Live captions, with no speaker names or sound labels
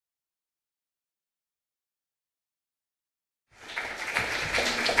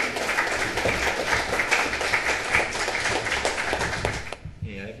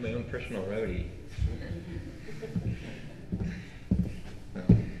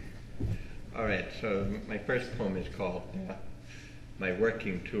All right, so my first poem is called My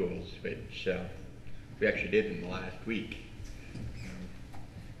Working Tools, which we actually did in the last week.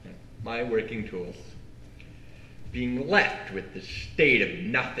 My working tools. Being left with the state of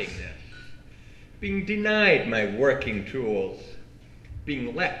nothingness. Being denied my working tools.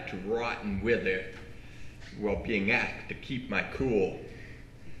 Being left to rot and wither while being asked to keep my cool.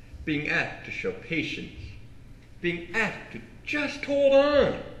 Being asked to show patience. Being asked to just hold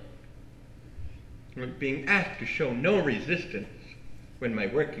on. Being asked to show no resistance when my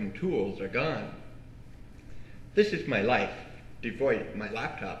working tools are gone. This is my life, devoid of my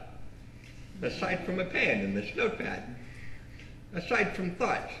laptop, aside from a pen and this notepad, aside from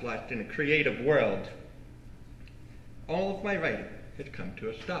thoughts lost in a creative world. All of my writing has come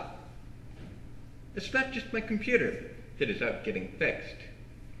to a stop. It's not just my computer that is out getting fixed.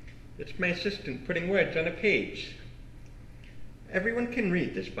 It's my assistant putting words on a page. Everyone can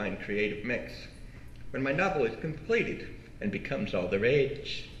read this fine creative mix when my novel is completed and becomes all the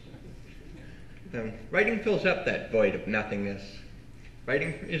rage. Writing fills up that void of nothingness.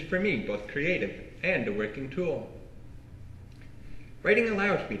 Writing is for me both creative and a working tool. Writing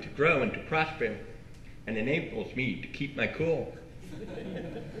allows me to grow and to prosper and enables me to keep my cool.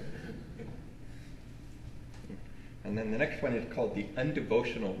 And then the next one is called The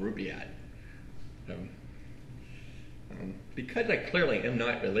Undevotional Rubaiyat. Because I clearly am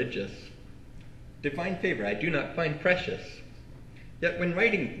not religious, divine favor I do not find precious. Yet when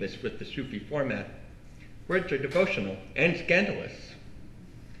writing this with the Sufi format, words are devotional and scandalous.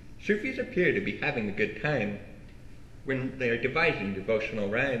 Sufis appear to be having a good time when they are devising devotional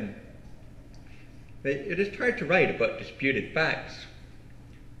rhyme. It is hard to write about disputed facts.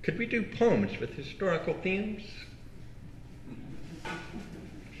 Could we do poems with historical themes?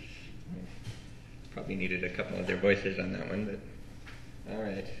 Probably needed a couple of their voices on that one, but all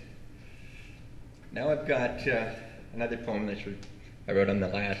right. Now I've got another poem that I wrote on the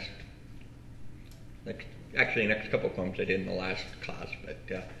last, actually the next couple of poems I did in the last class, but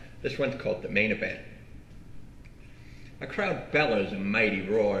this one's called The Main Event. A crowd bellows a mighty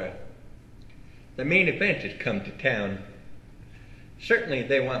roar. The main event has come to town. Certainly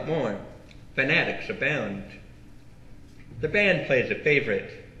they want more. Fanatics abound. The band plays a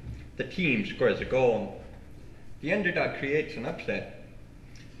favorite. The team scores a goal. The underdog creates an upset.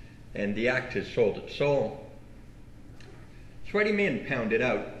 And the act has sold its soul. Sweaty men pound it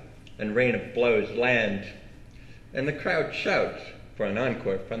out, and rain of blows land, and the crowd shouts for an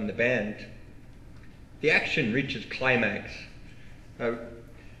encore from the band. The action reaches climax.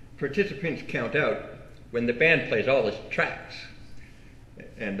 Participants count out when the band plays all its tracks,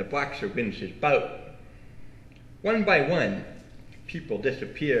 and the boxer wins his bout. One by one, people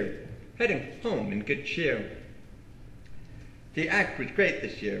disappear, heading home in good cheer. The act was great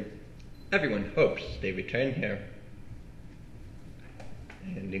this year. Everyone hopes they return here.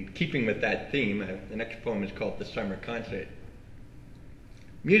 And in keeping with that theme, the next poem is called The Summer Concert.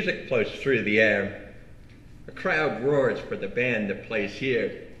 Music flows through the air. A crowd roars for the band that plays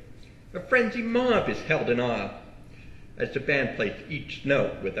here. A frenzied mob is held in awe as the band plays each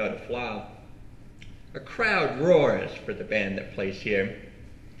note without a flaw. A crowd roars for the band that plays here.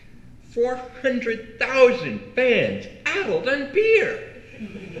 400,000 fans addled on beer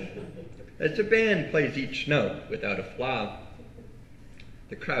as the band plays each note without a flaw.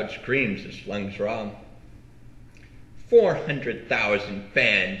 The crowd screams as lungs raw. 400,000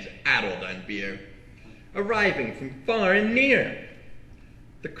 fans addled on beer, arriving from far and near.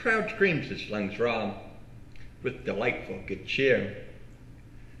 The crowd screams as lungs raw, with delightful good cheer.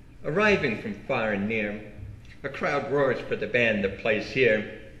 Arriving from far and near, a crowd roars for the band that plays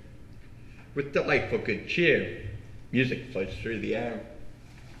here. With delightful good cheer, music flows through the air.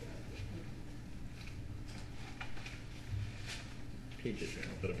 Pages are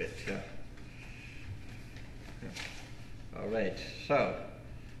a little bit, all right, so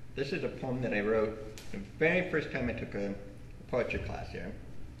this is a poem that I wrote the very first time I took a poetry class here.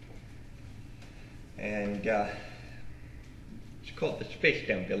 And it's called The Space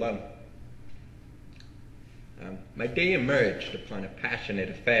Down Below. My day emerged upon a passionate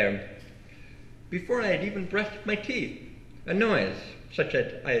affair. Before I had even brushed my teeth, a noise such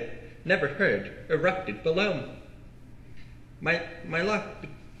as I had never heard erupted below. Below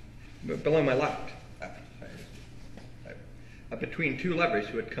my loft, between two lovers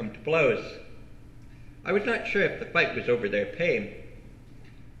who had come to blows. I was not sure if the fight was over their pay,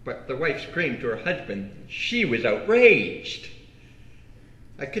 but the wife screamed to her husband she was outraged.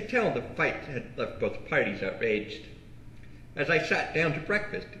 I could tell the fight had left both parties outraged. As I sat down to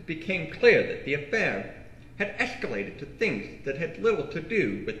breakfast, it became clear that the affair had escalated to things that had little to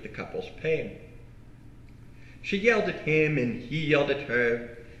do with the couple's pain. She yelled at him and he yelled at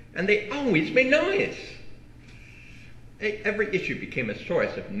her, and they always made noise. Every issue became a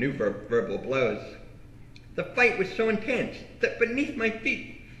source of new verbal blows. The fight was so intense that beneath my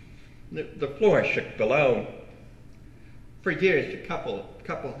feet, the floor shook below. For years, the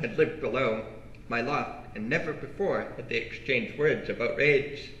couple had lived below my loft, and never before had they exchanged words of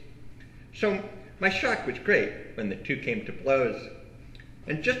outrage. So my shock was great when the two came to blows,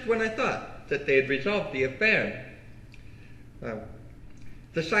 and just when I thought that they had resolved the affair,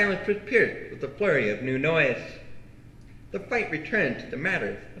 the silence was pierced with a flurry of new noise. The fight returned to the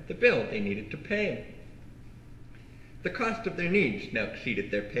matter of the bill they needed to pay. The cost of their needs now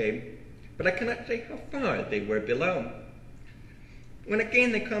exceeded their pay, but I cannot say how far they were below. When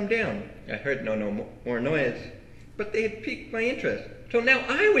again they calmed down, I heard no more noise, but they had piqued my interest, so now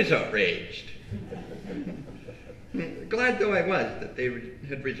I was outraged. Glad though I was that they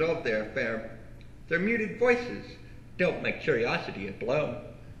had resolved their affair, their muted voices dealt my curiosity a blow.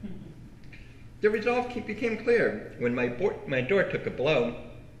 The resolve became clear when my door took a blow,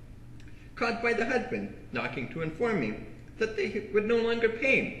 caused by the husband knocking to inform me that they would no longer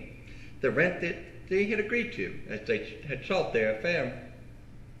pay the rent that they had agreed to as they had solved their affair.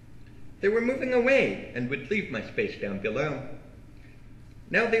 They were moving away and would leave my space down below.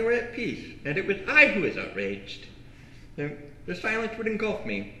 Now they were at peace, and it was I who was outraged. The silence would engulf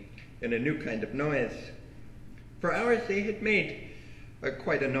me in a new kind of noise. For hours they had made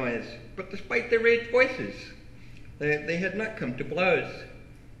quite a noise, but despite their raised voices, they had not come to blows.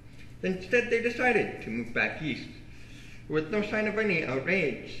 Instead, they decided to move back east, with no sign of any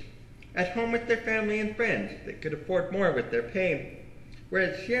outrage, at home with their family and friends that could afford more with their pay,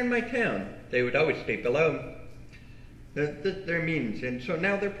 whereas here in my town, they would always stay below their means, and so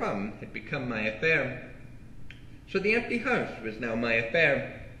now their problem had become my affair. So the empty house was now my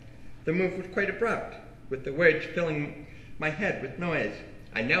affair. The move was quite abrupt, with the words filling my head with noise.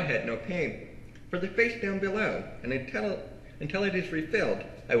 I now had no pay for the space down below, and until it is refilled,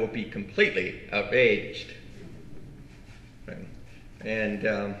 I will be completely outraged.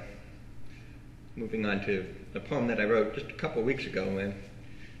 And moving on to the poem that I wrote just a couple weeks ago, when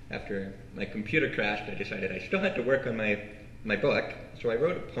after my computer crashed, I decided I still had to work on my book, so I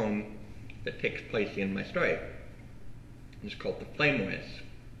wrote a poem that takes place in my story. It's called The Flame Wars.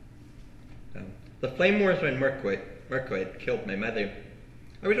 The flame wars when Mercoid killed my mother.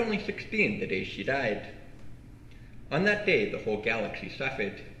 I was only 16 the day she died. On that day, the whole galaxy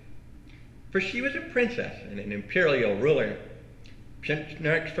suffered. For she was a princess and an imperial ruler. Prince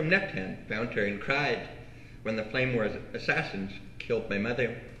Nerix from Neptan found her and cried when the Flame Wars assassins killed my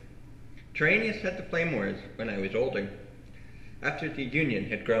mother. Tyranius had the Flame Wars when I was older, after the Union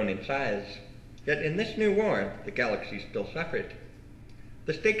had grown in size. Yet in this new war, the galaxy still suffered.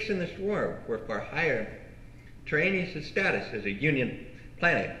 The stakes in this war were far higher. Tyranius' status as a Union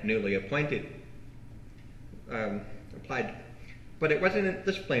planet newly applied. But it wasn't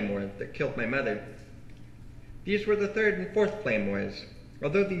this Flame War that killed my mother. These were the third and fourth Flame Wars,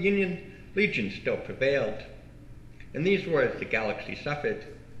 although the Union Legion still prevailed. In these wars, the galaxy suffered.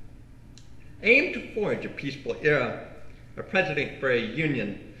 I aimed to forge a peaceful era, a precedent for a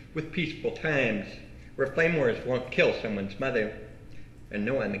union with peaceful times, where Flame Wars won't kill someone's mother, and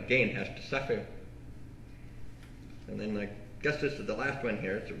no one again has to suffer. And then I guess this is the last one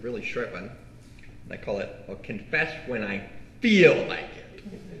here. It's a really short one. And I call it, I'll confess when I feel like it.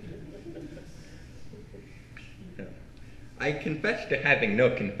 I confess to having no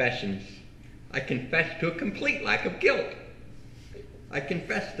confessions. I confess to a complete lack of guilt. I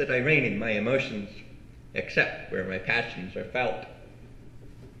confess that I rein in my emotions, except where my passions are felt.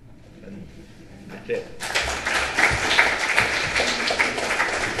 And that's it.